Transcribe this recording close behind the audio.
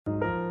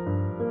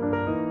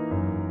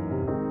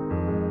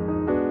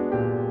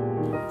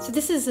So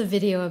this is a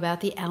video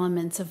about the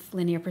elements of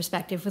linear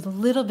perspective with a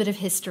little bit of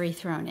history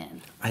thrown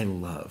in. I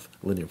love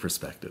linear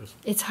perspective.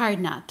 It's hard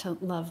not to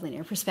love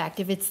linear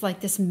perspective. It's like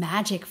this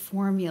magic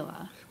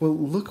formula. Well,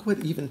 look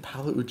what even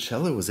Paolo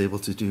Uccello was able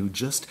to do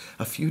just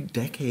a few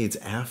decades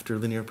after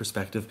linear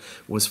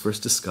perspective was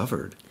first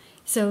discovered.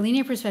 So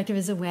linear perspective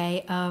is a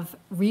way of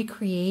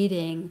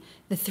recreating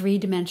the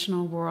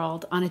three-dimensional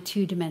world on a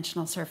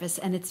two-dimensional surface,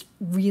 and it's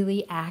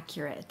really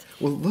accurate.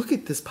 Well, look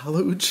at this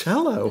Paolo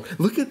Uccello.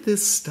 Look at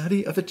this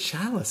study of a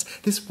chalice.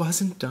 This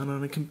wasn't done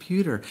on a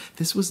computer.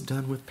 This was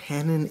done with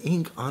pen and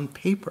ink on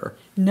paper.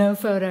 No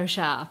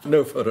Photoshop.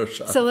 No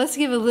Photoshop. So let's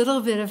give a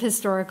little bit of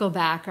historical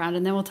background,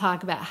 and then we'll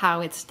talk about how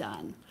it's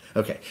done.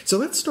 Okay, so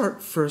let's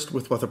start first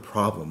with what the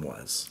problem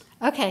was.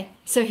 Okay,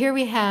 so here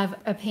we have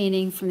a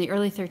painting from the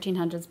early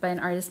 1300s by an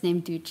artist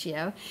named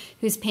Duccio,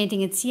 who's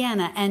painting in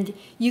Siena. And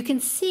you can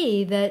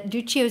see that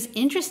Duccio's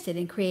interested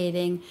in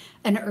creating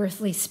an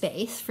earthly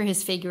space for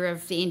his figure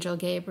of the angel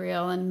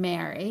Gabriel and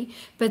Mary,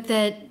 but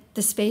that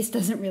the space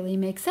doesn't really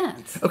make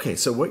sense. Okay,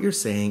 so what you're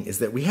saying is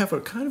that we have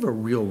a kind of a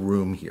real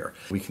room here.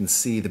 We can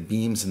see the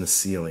beams in the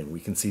ceiling.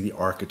 We can see the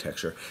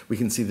architecture. We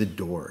can see the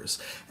doors.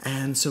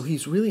 And so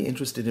he's really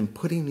interested in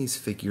putting these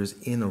figures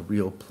in a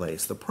real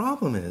place. The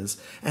problem is,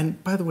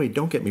 and by the way,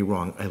 don't get me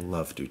wrong, I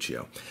love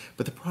Duccio.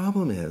 But the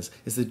problem is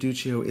that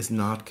Duccio is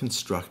not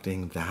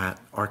constructing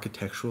that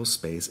architectural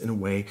space in a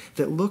way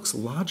that looks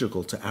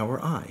logical to our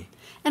eye.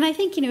 And I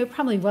think, it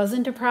probably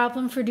wasn't a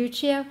problem for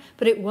Duccio,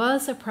 but it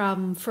was a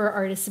problem for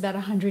artists about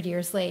 100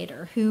 years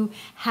later who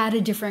had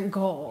a different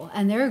goal.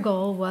 And their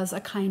goal was a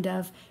kind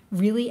of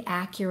really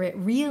accurate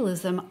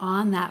realism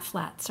on that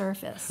flat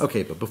surface.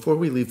 Okay, but before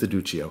we leave the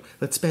Duccio,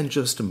 let's spend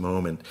just a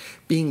moment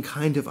being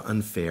kind of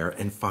unfair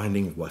and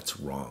finding what's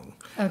wrong.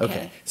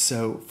 Okay,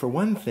 so for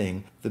one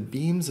thing, the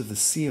beams of the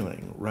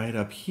ceiling right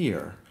up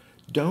here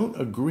don't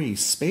agree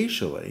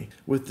spatially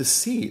with the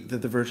seat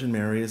that the Virgin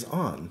Mary is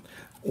on,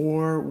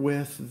 or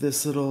with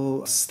this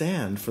little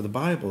stand for the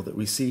Bible that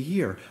we see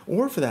here,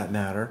 or for that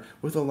matter,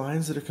 with the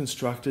lines that are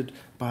constructed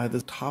by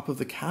the top of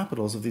the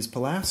capitals of these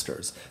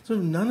pilasters. So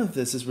none of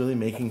this is really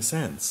making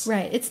sense.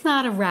 Right, it's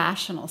not a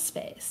rational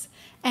space.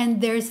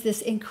 And there's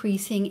this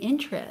increasing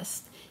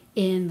interest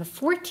in the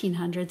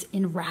 1400s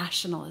in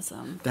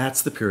rationalism.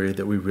 That's the period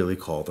that we really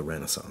call the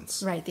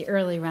Renaissance. Right, the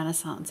early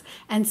Renaissance.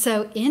 And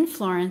so in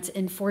Florence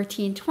in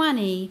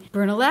 1420,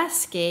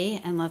 Brunelleschi,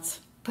 and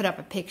let's put up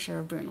a picture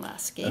of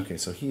Brunelleschi. Okay,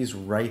 so he's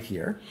right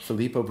here,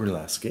 Filippo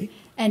Brunelleschi.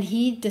 And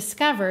he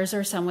discovers,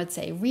 or some would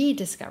say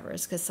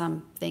rediscovers, because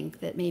some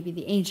think that maybe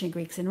the ancient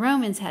Greeks and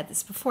Romans had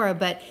this before,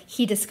 but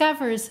he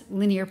discovers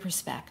linear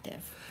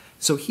perspective.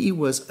 So he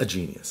was a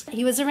genius.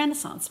 He was a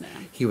Renaissance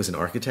man. He was an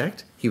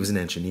architect, he was an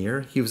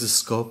engineer, he was a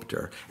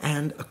sculptor,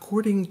 and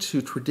according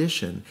to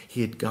tradition,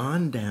 he had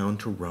gone down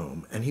to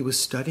Rome and he was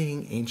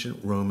studying ancient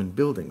Roman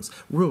buildings,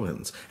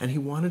 ruins, and he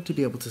wanted to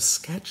be able to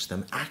sketch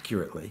them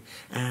accurately.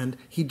 And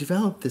he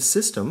developed this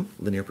system,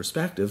 linear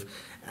perspective,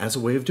 as a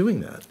way of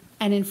doing that.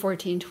 And in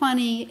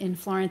 1420, in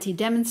Florence, he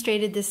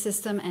demonstrated this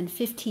system, and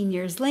 15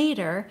 years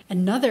later,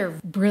 another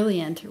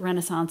brilliant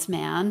Renaissance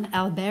man,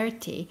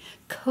 Alberti,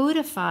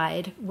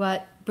 codified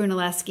what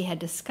Brunelleschi had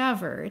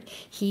discovered.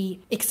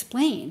 He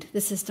explained the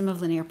system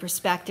of linear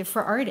perspective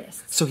for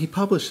artists. So he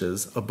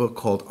publishes a book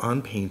called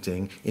On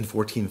Painting in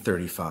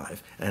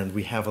 1435, and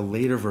we have a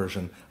later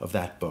version of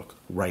that book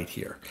right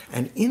here.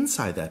 And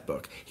inside that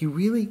book, he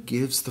really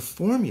gives the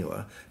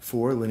formula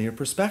for linear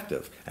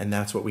perspective, and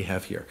that's what we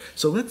have here.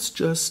 So let's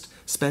just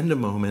spend a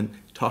moment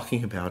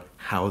talking about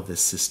how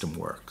this system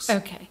works.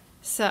 Okay.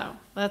 So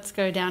let's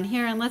go down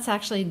here and let's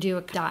actually do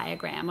a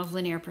diagram of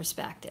linear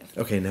perspective.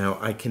 Okay, now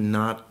I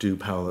cannot do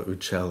Paolo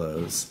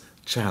Uccello's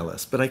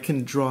chalice, but I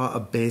can draw a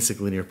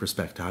basic linear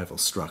perspectival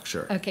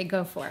structure. Okay,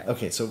 go for it.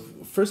 Okay, so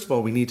first of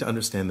all, we need to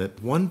understand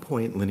that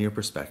one-point linear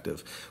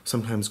perspective,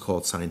 sometimes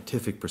called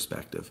scientific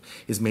perspective,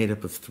 is made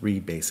up of three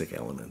basic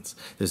elements.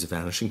 There's a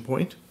vanishing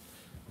point,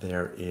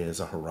 there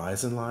is a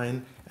horizon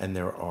line, and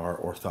there are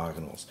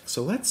orthogonals.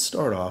 So let's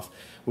start off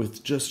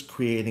with just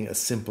creating a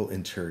simple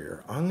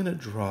interior. I'm going to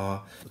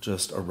draw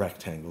just a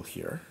rectangle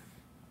here.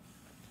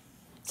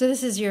 So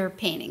this is your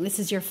painting. This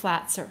is your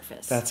flat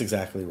surface. That's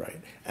exactly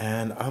right.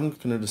 And I'm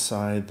going to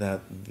decide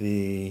that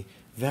the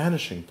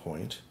vanishing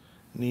point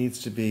needs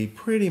to be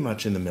pretty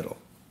much in the middle.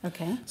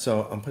 Okay.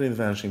 So I'm putting the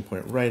vanishing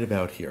point right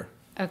about here.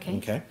 Okay.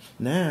 Okay.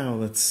 Now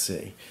let's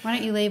see. Why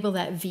don't you label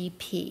that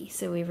VP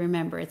so we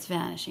remember its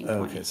vanishing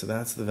point? Okay, so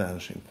that's the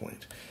vanishing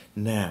point.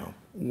 Now,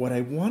 what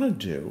I want to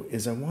do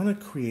is I want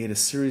to create a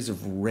series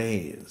of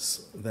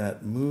rays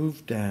that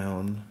move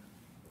down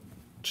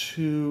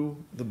to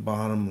the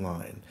bottom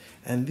line.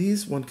 And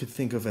these one could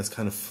think of as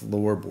kind of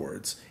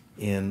floorboards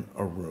in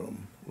a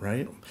room,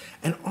 right?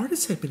 And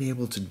artists had been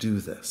able to do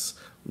this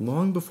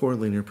long before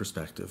linear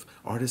perspective,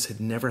 artists had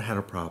never had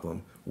a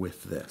problem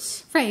with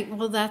this. Right.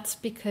 Well, that's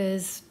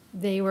because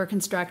they were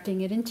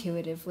constructing it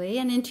intuitively.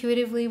 And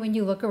intuitively, when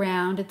you look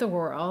around at the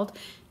world,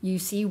 you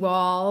see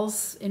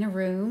walls in a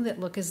room that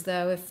look as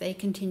though if they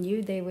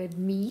continued, they would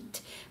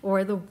meet,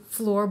 or the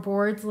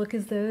floorboards look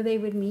as though they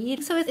would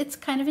meet. So it's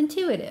kind of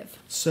intuitive.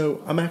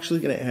 So I'm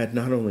actually going to add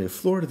not only a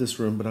floor to this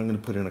room, but I'm going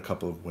to put in a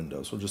couple of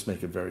windows. We'll just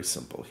make it very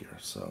simple here.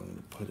 So I'm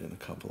going to put in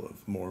a couple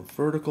of more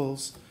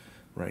verticals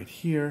right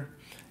here.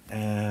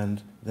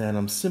 And then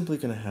I'm simply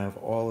going to have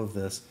all of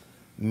this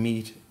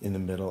meet in the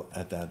middle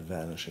at that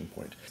vanishing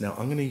point. Now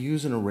I'm going to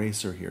use an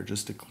eraser here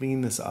just to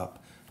clean this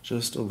up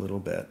just a little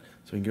bit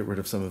so we can get rid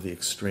of some of the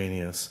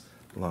extraneous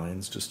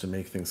lines just to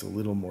make things a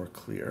little more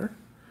clear.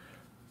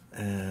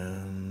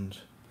 And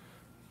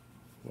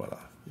voila,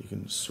 you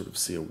can sort of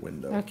see a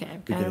window. Okay,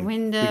 I've got a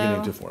window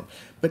beginning to form.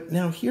 But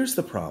now here's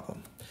the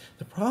problem.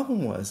 The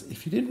problem was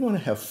if you didn't want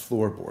to have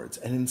floorboards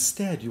and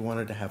instead you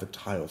wanted to have a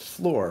tile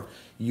floor,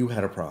 you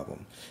had a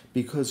problem.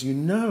 Because you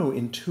know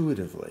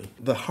intuitively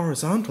the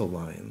horizontal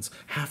lines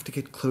have to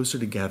get closer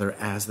together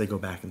as they go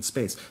back in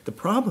space. The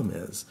problem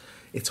is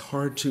it's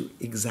hard to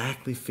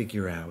exactly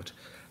figure out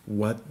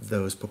what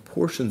those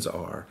proportions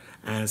are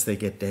as they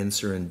get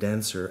denser and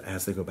denser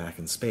as they go back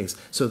in space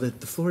so that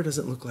the floor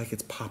doesn't look like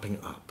it's popping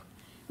up.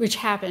 Which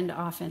happened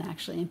often,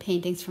 actually, in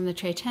paintings from the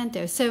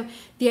Trecento. So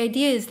the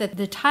idea is that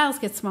the tiles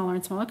get smaller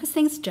and smaller because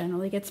things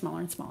generally get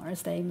smaller and smaller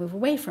as they move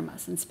away from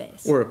us in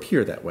space. Or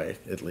appear that way,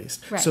 at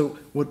least. Right. So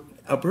what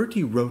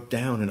Alberti wrote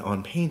down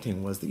on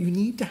painting was that you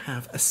need to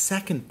have a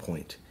second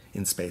point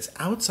in space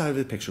outside of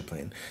the picture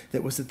plane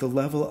that was at the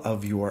level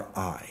of your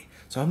eye.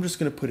 So I'm just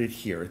going to put it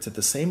here. It's at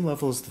the same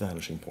level as the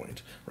vanishing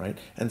point, right?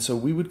 And so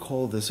we would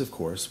call this, of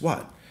course,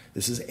 what?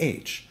 This is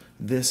H.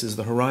 This is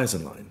the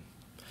horizon line.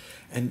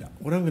 And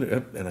what I'm going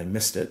to, and I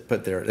missed it,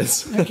 but there it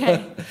is.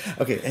 Okay.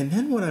 Okay, and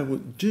then what I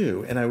would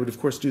do, and I would of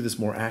course do this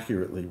more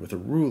accurately with a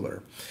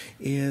ruler,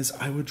 is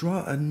I would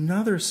draw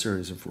another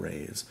series of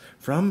rays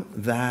from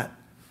that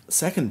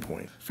second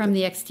point. From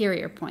the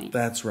exterior point.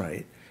 That's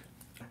right.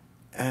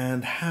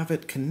 And have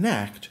it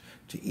connect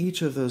to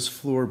each of those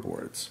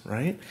floorboards,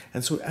 right?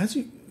 And so as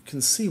you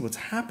can see, what's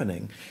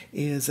happening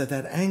is that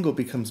that angle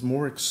becomes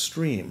more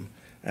extreme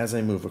as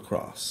I move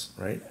across,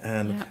 right?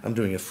 And yeah. I'm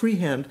doing it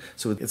freehand,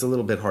 so it's a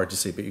little bit hard to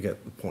see, but you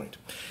get the point.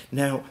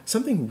 Now,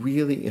 something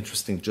really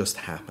interesting just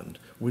happened,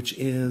 which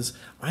is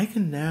I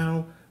can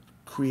now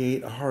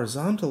create a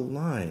horizontal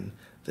line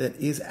that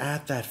is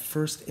at that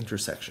first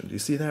intersection. Do you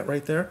see that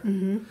right there?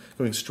 Mm-hmm.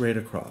 Going straight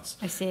across.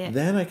 I see it.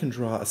 Then I can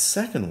draw a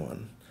second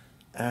one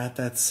at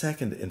that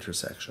second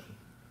intersection,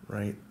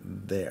 right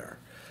there,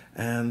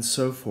 and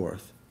so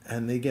forth.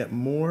 And they get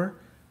more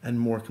and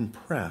more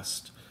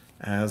compressed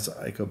as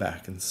I go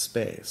back in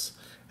space.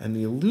 And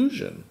the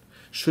illusion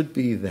should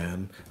be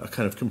then a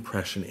kind of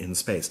compression in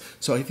space.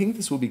 So I think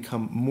this will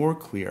become more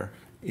clear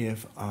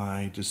if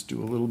I just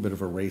do a little bit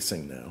of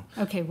erasing now.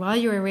 Okay, while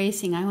you're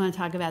erasing, I want to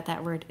talk about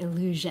that word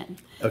illusion.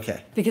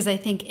 Okay. Because I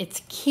think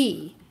it's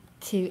key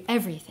to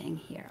everything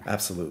here.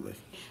 Absolutely.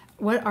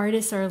 What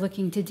artists are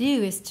looking to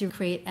do is to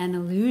create an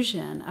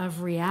illusion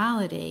of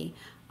reality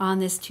on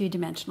this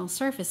two-dimensional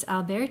surface.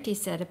 Alberti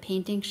said a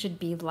painting should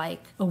be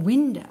like a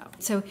window.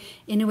 So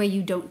in a way,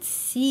 you don't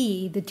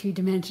see the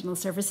two-dimensional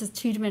surface. The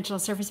two-dimensional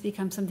surface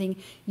becomes something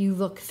you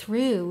look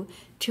through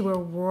to a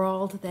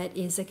world that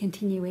is a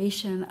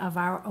continuation of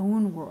our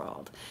own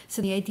world.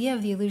 So the idea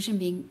of the illusion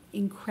being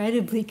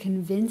incredibly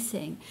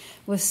convincing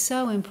was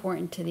so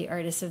important to the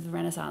artists of the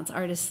Renaissance,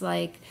 artists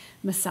like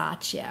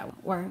Masaccio,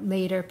 or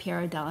later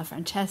Piero della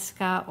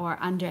Francesca, or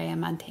Andrea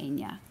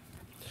Mantegna.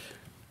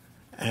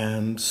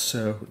 And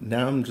so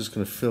now I'm just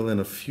going to fill in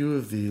a few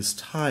of these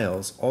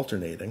tiles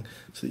alternating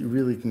so that you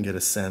really can get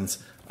a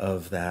sense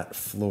of that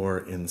floor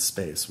in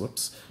space.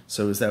 Whoops.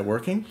 So is that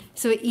working?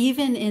 So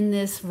even in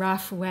this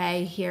rough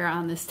way here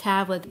on this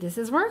tablet, this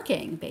is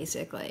working,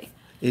 basically.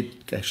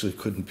 It actually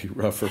couldn't be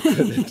rougher,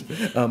 could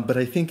it? But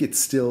I think it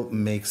still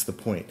makes the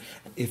point.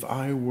 If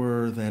I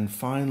were then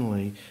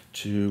finally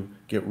to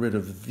get rid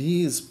of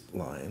these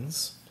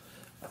lines,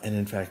 and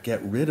in fact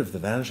get rid of the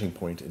vanishing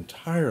point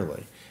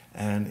entirely,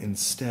 and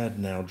instead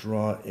now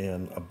draw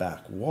in a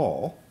back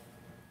wall,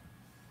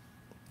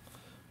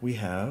 we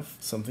have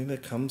something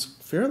that comes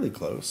fairly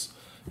close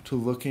to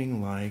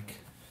looking like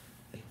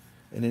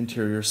an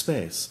interior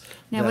space.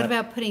 Now, what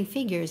about putting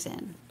figures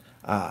in?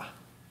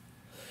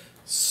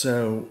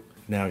 So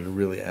now you're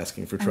really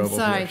asking for trouble. I'm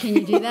sorry, here. Can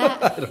you do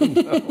that? I don't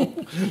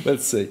know.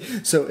 Let's see.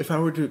 So if I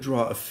were to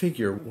draw a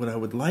figure, what I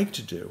would like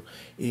to do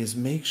is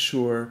make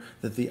sure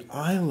that the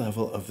eye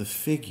level of the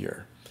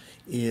figure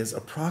is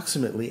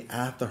approximately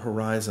at the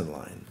horizon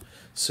line.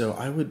 So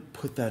I would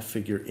put that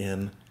figure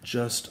in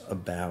just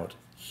about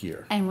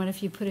here. And what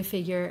if you put a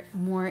figure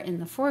more in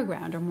the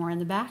foreground or more in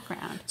the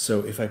background?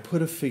 So if I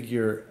put a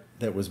figure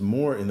that was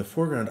more in the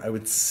foreground, I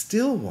would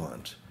still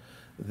want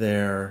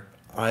their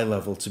eye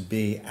level to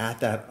be at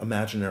that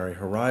imaginary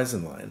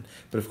horizon line.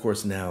 But of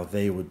course now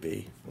they would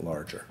be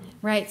larger.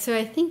 Right. So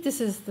I think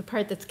this is the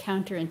part that's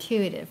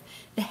counterintuitive.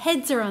 The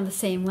heads are on the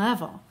same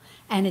level.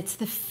 and it's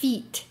the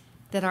feet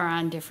that are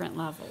on different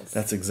levels.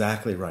 That's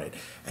exactly right.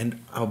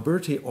 And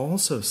Alberti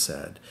also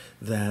said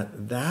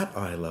that that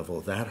eye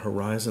level, that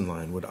horizon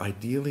line, would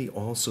ideally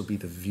also be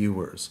the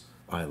viewer's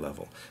eye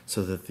level,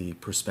 so that the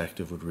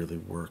perspective would really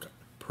work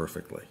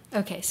perfectly.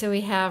 Okay, so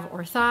we have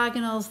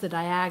orthogonals, the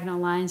diagonal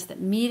lines that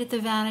meet at the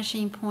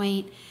vanishing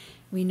point.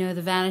 We know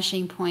the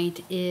vanishing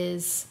point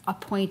is a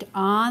point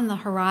on the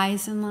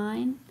horizon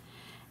line,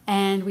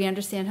 and we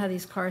understand how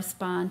these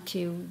correspond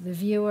to the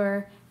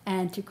viewer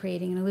and to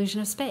creating an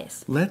illusion of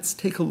space. Let's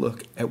take a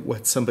look at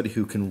what somebody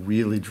who can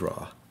really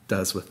draw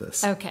does with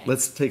this. Okay.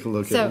 Let's take a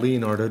look at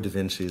Leonardo da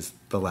Vinci's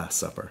The Last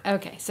Supper.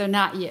 Okay, so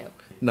not you.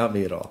 Not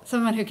me at all.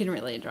 Someone who can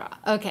really draw.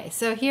 Okay,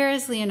 so here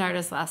is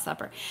Leonardo's Last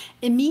Supper.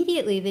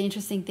 Immediately, the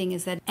interesting thing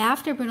is that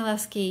after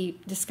Brunelleschi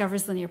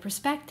discovers linear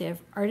perspective,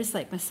 artists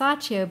like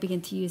Masaccio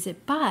begin to use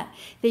it, but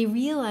they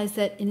realize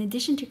that in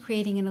addition to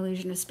creating an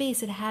illusion of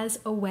space, it has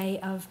a way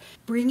of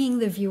bringing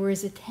the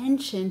viewer's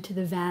attention to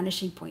the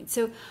vanishing point.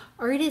 So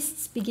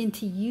artists begin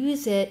to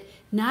use it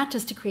not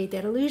just to create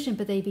that illusion,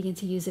 but they begin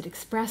to use it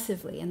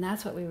expressively, and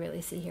that's what we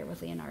really see here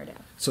with Leonardo.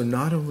 So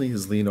not only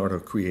is Leonardo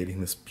creating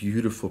this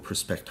beautiful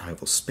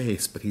perspectival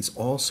space, but he's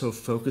also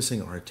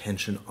focusing our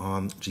attention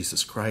on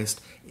Jesus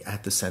Christ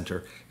at the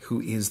center,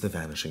 who is the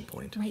vanishing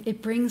point. Right,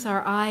 it brings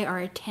our eye, our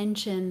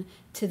attention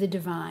to the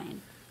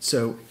divine.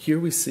 So here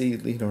we see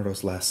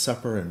Leonardo's Last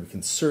Supper, and we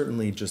can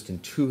certainly just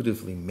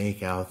intuitively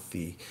make out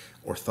the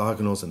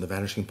orthogonals and the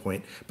vanishing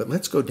point, but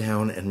let's go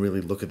down and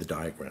really look at the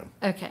diagram.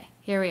 Okay,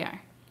 here we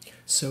are.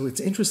 So it's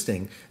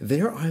interesting,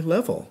 their eye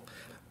level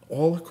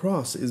all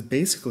across is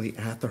basically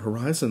at the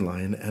horizon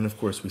line, and of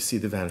course we see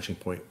the vanishing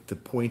point, the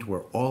point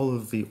where all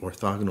of the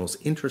orthogonals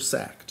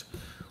intersect,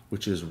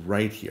 which is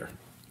right here.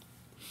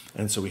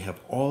 And so we have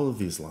all of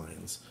these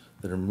lines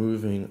that are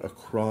moving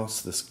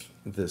across the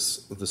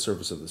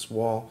surface of this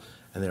wall,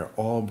 and they're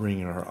all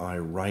bringing our eye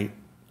right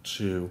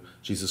to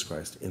Jesus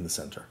Christ in the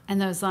center. And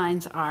those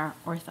lines are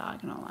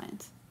orthogonal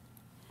lines.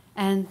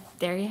 And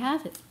there you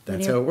have it.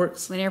 That's how it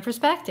works. Linear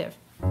perspective.